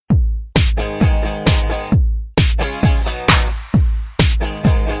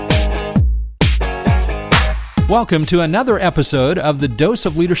Welcome to another episode of the Dose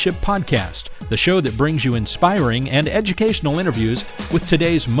of Leadership podcast, the show that brings you inspiring and educational interviews with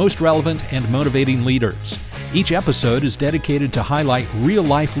today's most relevant and motivating leaders. Each episode is dedicated to highlight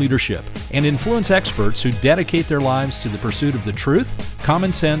real-life leadership and influence experts who dedicate their lives to the pursuit of the truth,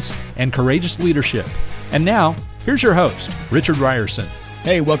 common sense, and courageous leadership. And now, here's your host, Richard Ryerson.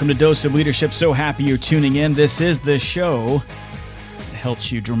 Hey, welcome to Dose of Leadership. So happy you're tuning in. This is the show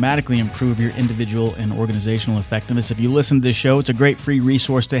helps you dramatically improve your individual and organizational effectiveness. If you listen to this show, it's a great free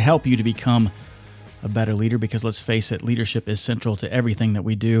resource to help you to become a better leader because let's face it, leadership is central to everything that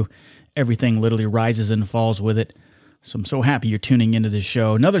we do. Everything literally rises and falls with it. So I'm so happy you're tuning into this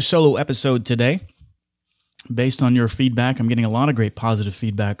show. Another solo episode today. Based on your feedback, I'm getting a lot of great positive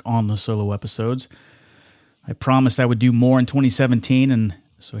feedback on the solo episodes. I promised I would do more in 2017, and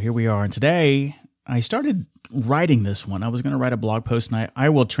so here we are. And today, I started writing this one. I was going to write a blog post, and I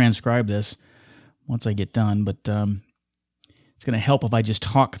will transcribe this once I get done, but it's going to help if I just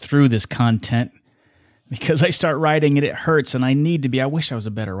talk through this content because I start writing and it hurts, and I wish I was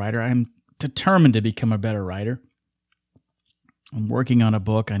a better writer. I'm determined to become a better writer. I'm working on a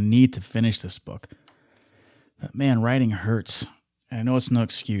book. I need to finish this book. But man, writing hurts. I know it's no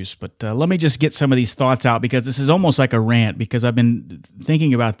excuse, but let me just get some of these thoughts out because this is almost like a rant because I've been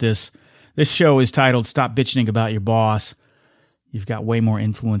thinking about this. This show is titled, Stop Bitching About Your Boss. You've got way more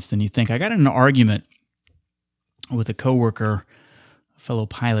influence than you think. I got in an argument with a coworker, a fellow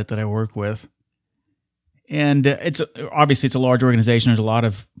pilot that I work with. And it's a large organization. There's a lot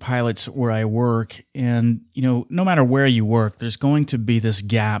of pilots where I work. And, no matter where you work, there's going to be this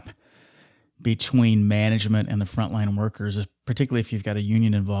gap between management and the frontline workers, particularly if you've got a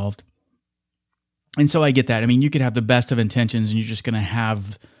union involved. And so I get that. I mean, you could have the best of intentions and you're just going to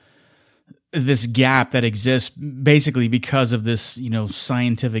have this gap that exists basically because of this,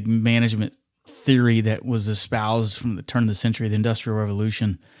 scientific management theory that was espoused from the turn of the century, the Industrial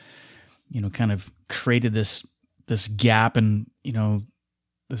Revolution, kind of created this gap and,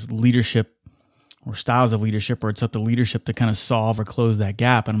 this leadership or styles of leadership, or it's up to leadership to kind of solve or close that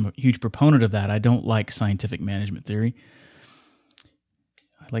gap. And I'm a huge proponent of that. I don't like scientific management theory.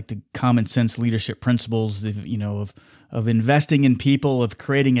 I like the common sense leadership principles, of investing in people, of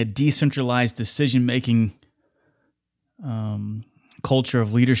creating a decentralized decision-making culture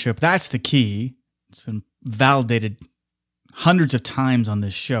of leadership. That's the key. It's been validated hundreds of times on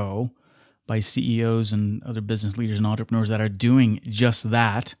this show by CEOs and other business leaders and entrepreneurs that are doing just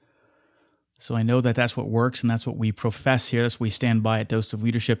that. So I know that that's what works, and that's what we profess here. That's what we stand by at Dose of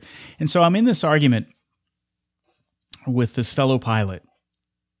Leadership. And so I'm in this argument with this fellow pilot.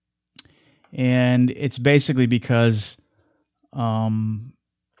 And it's basically because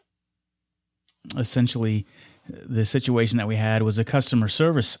essentially the situation that we had was a customer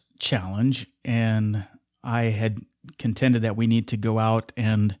service challenge, and I had contended that we need to go out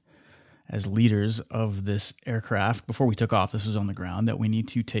and, as leaders of this aircraft, before we took off, this was on the ground, that we need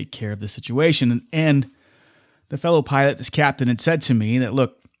to take care of the situation. And the fellow pilot, this captain, had said to me that,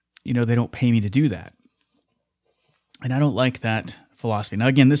 look, they don't pay me to do that. And I don't like that philosophy. Now,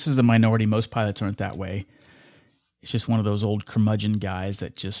 again, this is a minority. Most pilots aren't that way. It's just one of those old curmudgeon guys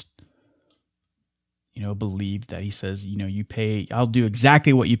that just, believe that he says, you pay, I'll do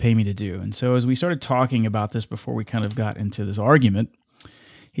exactly what you pay me to do. And so as we started talking about this before we kind of got into this argument,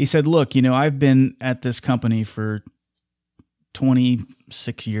 he said, look, I've been at this company for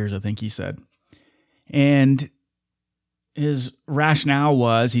 26 years, I think he said. And his rationale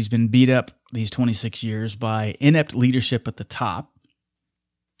was he's been beat up these 26 years by inept leadership at the top.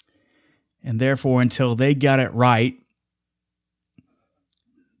 And therefore, until they got it right,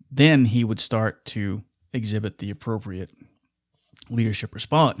 then he would start to exhibit the appropriate leadership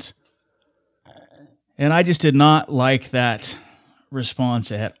response. And I just did not like that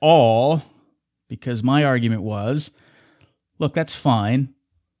response at all, because my argument was, look, that's fine.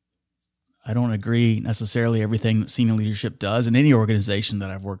 I don't agree necessarily everything that senior leadership does in any organization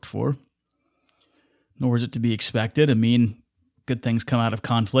that I've worked for, nor is it to be expected. I mean, good things come out of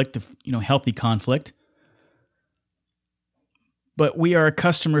conflict, healthy conflict. But we are a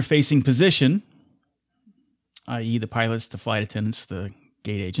customer-facing position, i.e. the pilots, the flight attendants, the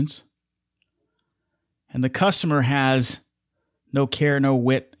gate agents. And the customer has no care, no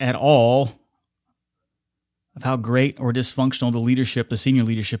wit at all of how great or dysfunctional the senior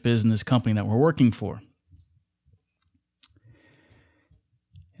leadership is in this company that we're working for.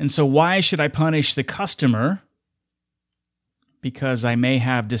 And so why should I punish the customer because I may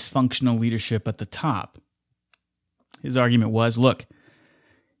have dysfunctional leadership at the top? His argument was, look,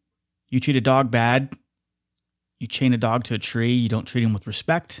 you treat a dog bad, you chain a dog to a tree, you don't treat him with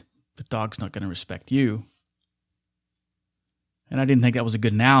respect, the dog's not going to respect you. And I didn't think that was a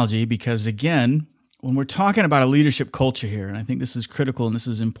good analogy because, again, when we're talking about a leadership culture here, and I think this is critical and this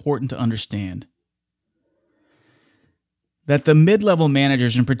is important to understand, that the mid-level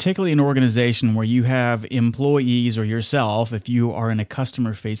managers, and particularly an organization where you have employees or yourself, if you are in a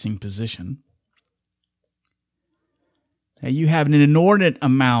customer-facing position, that you have an inordinate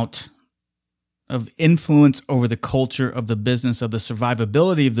amount of influence over the culture of the business, of the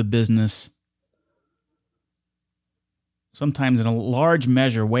survivability of the business, sometimes in a large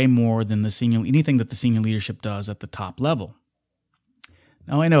measure, way more than anything that the senior leadership does at the top level.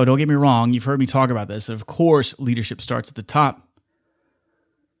 Now, I know, don't get me wrong, you've heard me talk about this. Of course, leadership starts at the top.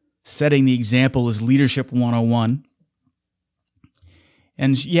 Setting the example is leadership 101.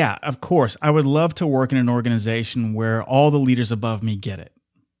 And yeah, of course, I would love to work in an organization where all the leaders above me get it.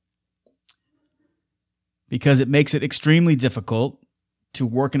 Because it makes it extremely difficult to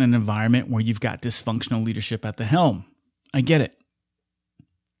work in an environment where you've got dysfunctional leadership at the helm. I get it.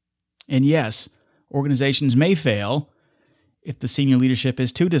 And yes, organizations may fail if the senior leadership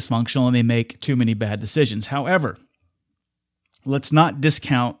is too dysfunctional and they make too many bad decisions. However, let's not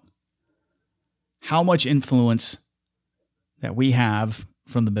discount how much influence that we have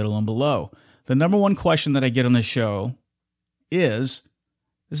from the middle and below. The number one question that I get on this show is,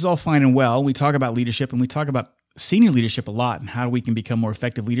 this is all fine and well. We talk about leadership and we talk about senior leadership a lot and how we can become more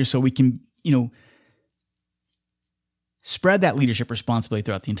effective leaders so we can, spread that leadership responsibility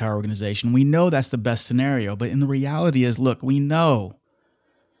throughout the entire organization. We know that's the best scenario, but in the reality is, look, we know,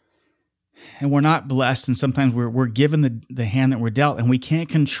 and we're not blessed, and sometimes we're given the hand that we're dealt, and we can't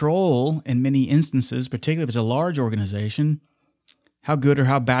control, in many instances, particularly if it's a large organization, how good or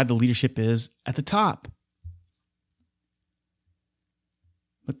how bad the leadership is at the top.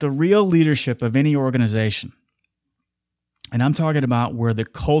 But the real leadership of any organization, and I'm talking about where the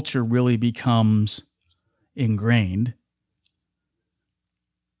culture really becomes ingrained,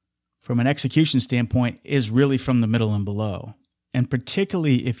 from an execution standpoint, is really from the middle and below. And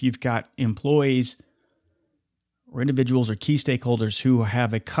particularly if you've got employees or individuals or key stakeholders who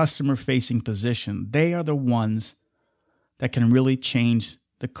have a customer-facing position, they are the ones that can really change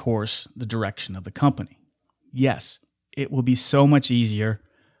the course, the direction of the company. Yes, it will be so much easier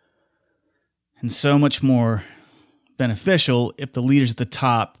and so much more beneficial if the leaders at the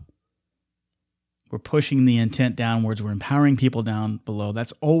top we're pushing the intent downwards. We're empowering people down below.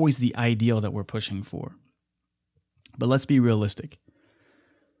 That's always the ideal that we're pushing for. But let's be realistic.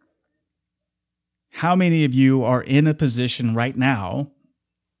 How many of you are in a position right now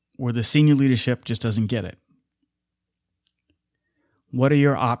where the senior leadership just doesn't get it? What are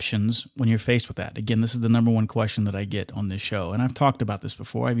your options when you're faced with that? Again, this is the number one question that I get on this show. And I've talked about this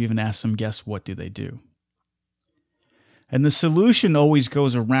before. I've even asked some guests, what do they do? And the solution always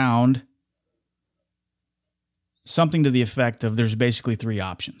goes around something to the effect of there's basically three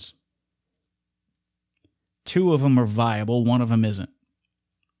options. Two of them are viable, one of them isn't.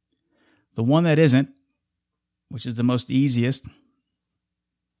 The one that isn't, which is the most easiest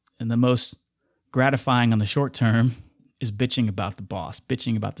and the most gratifying on the short term, is bitching about the boss,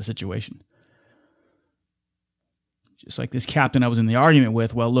 bitching about the situation. Just like this captain I was in the argument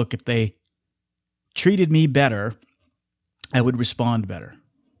with, well, look, if they treated me better, I would respond better.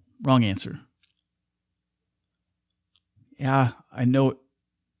 Wrong answer. Yeah, I know it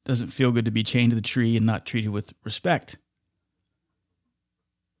doesn't feel good to be chained to the tree and not treated with respect.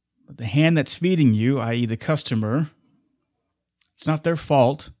 But the hand that's feeding you, i.e. the customer, it's not their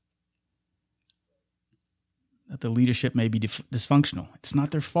fault that the leadership may be dysfunctional. It's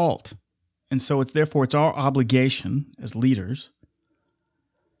not their fault. And so therefore it's our obligation as leaders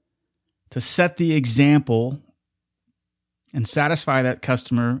to set the example and satisfy that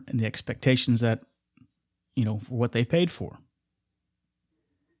customer and the expectations that for what they paid for.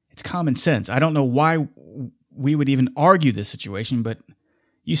 It's common sense. I don't know why we would even argue this situation, but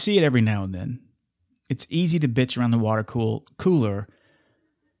you see it every now and then. It's easy to bitch around the water cooler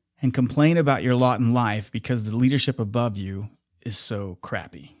and complain about your lot in life because the leadership above you is so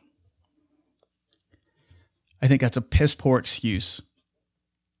crappy. I think that's a piss poor excuse.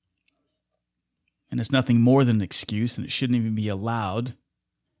 And it's nothing more than an excuse, and it shouldn't even be allowed.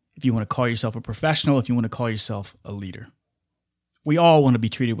 If you want to call yourself a professional, if you want to call yourself a leader. We all want to be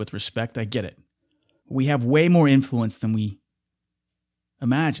treated with respect. I get it. We have way more influence than we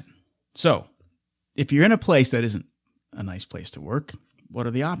imagine. So, if you're in a place that isn't a nice place to work, what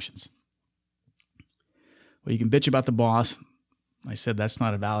are the options? Well, you can bitch about the boss. I said that's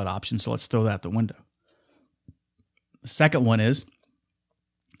not a valid option, so let's throw that out the window. The second one is,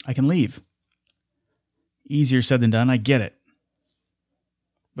 I can leave. Easier said than done. I get it.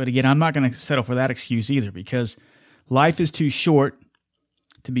 But again, I'm not going to settle for that excuse either, because Life is too short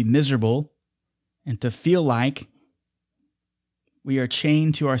to be miserable and to feel like we are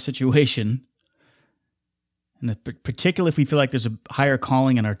chained to our situation. And particularly if we feel like there's a higher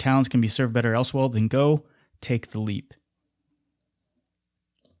calling and our talents can be served better elsewhere, then go take the leap.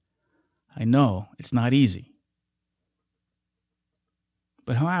 I know it's not easy.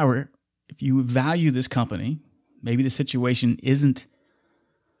 But however, if you value this company, maybe the situation isn't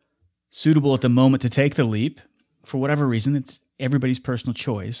suitable at the moment to take the leap. For whatever reason, it's everybody's personal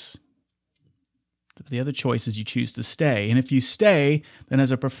choice. The other choice is you choose to stay. And if you stay, then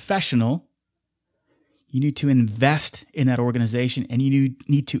as a professional, you need to invest in that organization and you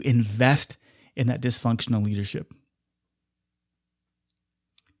need to invest in that dysfunctional leadership.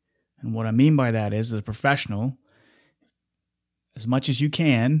 And what I mean by that is, as a professional, as much as you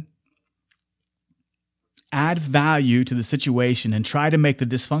can, add value to the situation and try to make the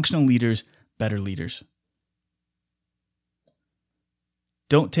dysfunctional leaders better leaders.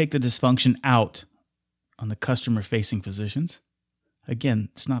 Don't take the dysfunction out on the customer-facing positions. Again,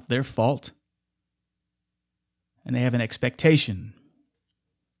 it's not their fault. And they have an expectation.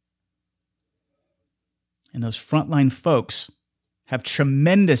 And those frontline folks have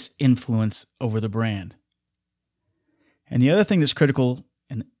tremendous influence over the brand. And the other thing that's critical,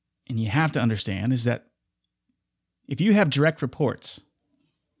 and you have to understand, is that if you have direct reports,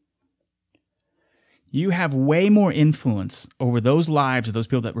 you have way more influence over those lives of those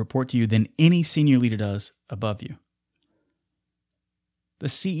people that report to you than any senior leader does above you. The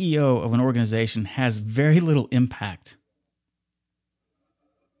CEO of an organization has very little impact,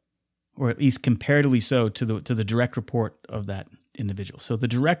 or at least comparatively so to the direct report of that individual. So the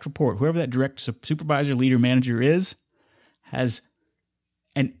direct report, whoever that direct supervisor, leader, manager is, has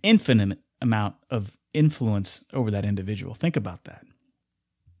an infinite amount of influence over that individual. Think about that.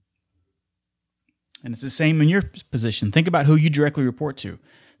 And it's the same in your position. Think about who you directly report to.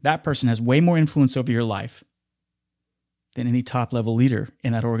 That person has way more influence over your life than any top-level leader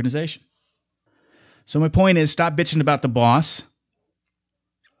in that organization. So my point is, stop bitching about the boss.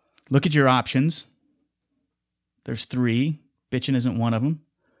 Look at your options. There's 3. Bitching isn't one of them.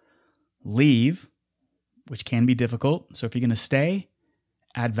 Leave, which can be difficult. So if you're going to stay,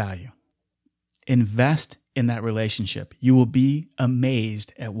 add value. Invest in that relationship. You will be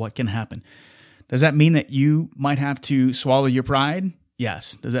amazed at what can happen. Does that mean that you might have to swallow your pride?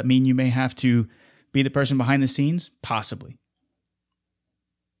 Yes. Does that mean you may have to be the person behind the scenes? Possibly.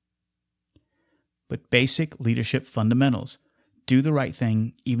 But basic leadership fundamentals. Do the right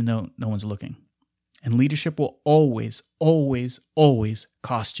thing even though no one's looking. And leadership will always, always, always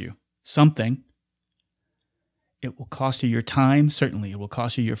cost you something. It will cost you your time, certainly. It will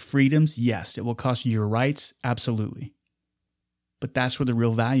cost you your freedoms, yes. It will cost you your rights, absolutely. But that's where the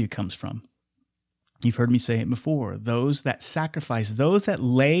real value comes from. You've heard me say it before. Those that sacrifice, those that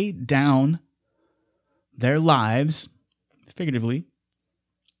lay down their lives, figuratively,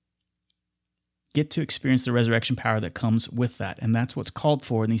 get to experience the resurrection power that comes with that. And that's what's called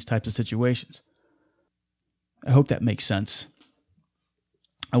for in these types of situations. I hope that makes sense.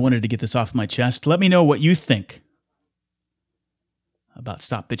 I wanted to get this off my chest. Let me know what you think about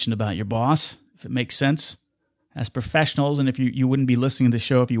stop bitching about your boss, if it makes sense. As professionals, and if you wouldn't be listening to the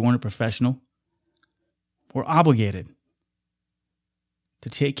show if you weren't a professional, we're obligated to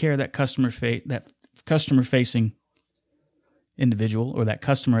take care of that customer-facing individual or that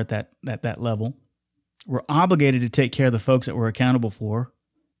customer at that level. We're obligated to take care of the folks that we're accountable for.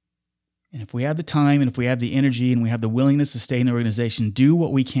 And if we have the time and if we have the energy and we have the willingness to stay in the organization, do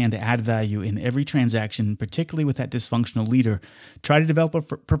what we can to add value in every transaction, particularly with that dysfunctional leader. Try to develop a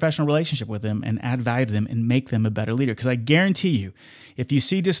professional relationship with them and add value to them and make them a better leader. Because I guarantee you, if you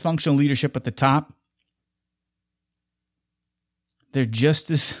see dysfunctional leadership at the top, they're just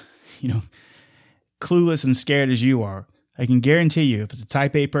as, clueless and scared as you are. I can guarantee you, if it's a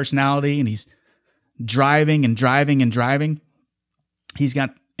type A personality and he's driving and driving and driving, he's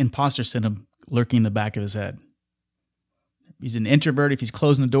got imposter syndrome lurking in the back of his head. He's an introvert. If he's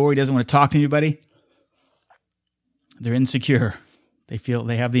closing the door, he doesn't want to talk to anybody. They're insecure. They feel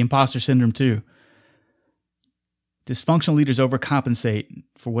they have the imposter syndrome too. Dysfunctional leaders overcompensate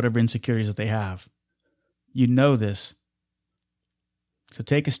for whatever insecurities that they have. You know this. So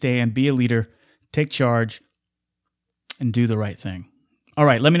take a stand, be a leader, take charge, and do the right thing. All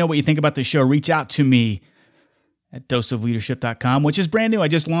right, let me know what you think about this show. Reach out to me at doseofleadership.com, which is brand new. I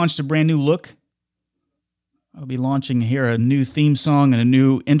just launched a brand new look. I'll be launching here a new theme song and a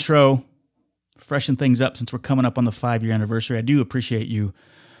new intro, freshen things up since we're coming up on the 5-year anniversary. I do appreciate you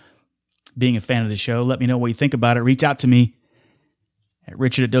being a fan of the show. Let me know what you think about it. Reach out to me at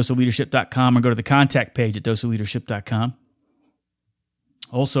richard@doseofleadership.com or go to the contact page at doseofleadership.com.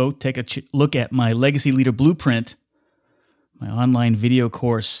 Also, take a look at my Legacy Leader Blueprint, my online video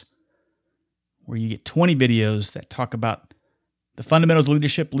course, where you get 20 videos that talk about the fundamentals of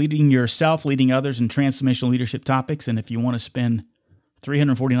leadership, leading yourself, leading others, and transformational leadership topics. And if you want to spend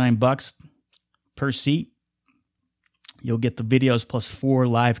 $349 per seat, you'll get the videos plus 4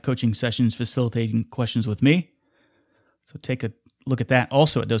 live coaching sessions facilitating questions with me. So take a look at that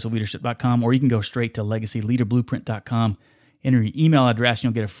also at doseofleadership.com, or you can go straight to legacyleaderblueprint.com. Enter your email address, and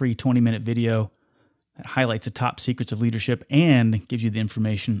you'll get a free 20-minute video that highlights the top secrets of leadership and gives you the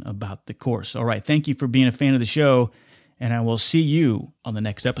information about the course. All right, thank you for being a fan of the show, and I will see you on the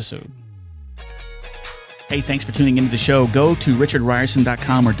next episode. Hey, thanks for tuning into the show. Go to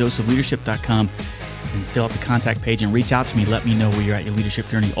richardryerson.com or doseofleadership.com and fill out the contact page and reach out to me. Let me know where you're at your leadership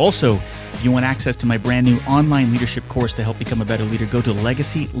journey. Also, if you want access to my brand new online leadership course to help become a better leader, go to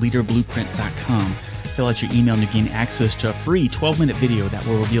legacyleaderblueprint.com. Fill out your email and you gain access to a free 12-minute video that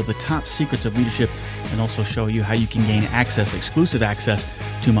will reveal the top secrets of leadership and also show you how you can gain exclusive access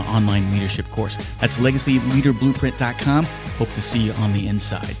to my online leadership course. That's legacyleaderblueprint.com. Hope to see you on the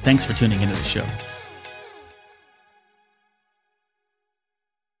inside. Thanks for tuning into the show.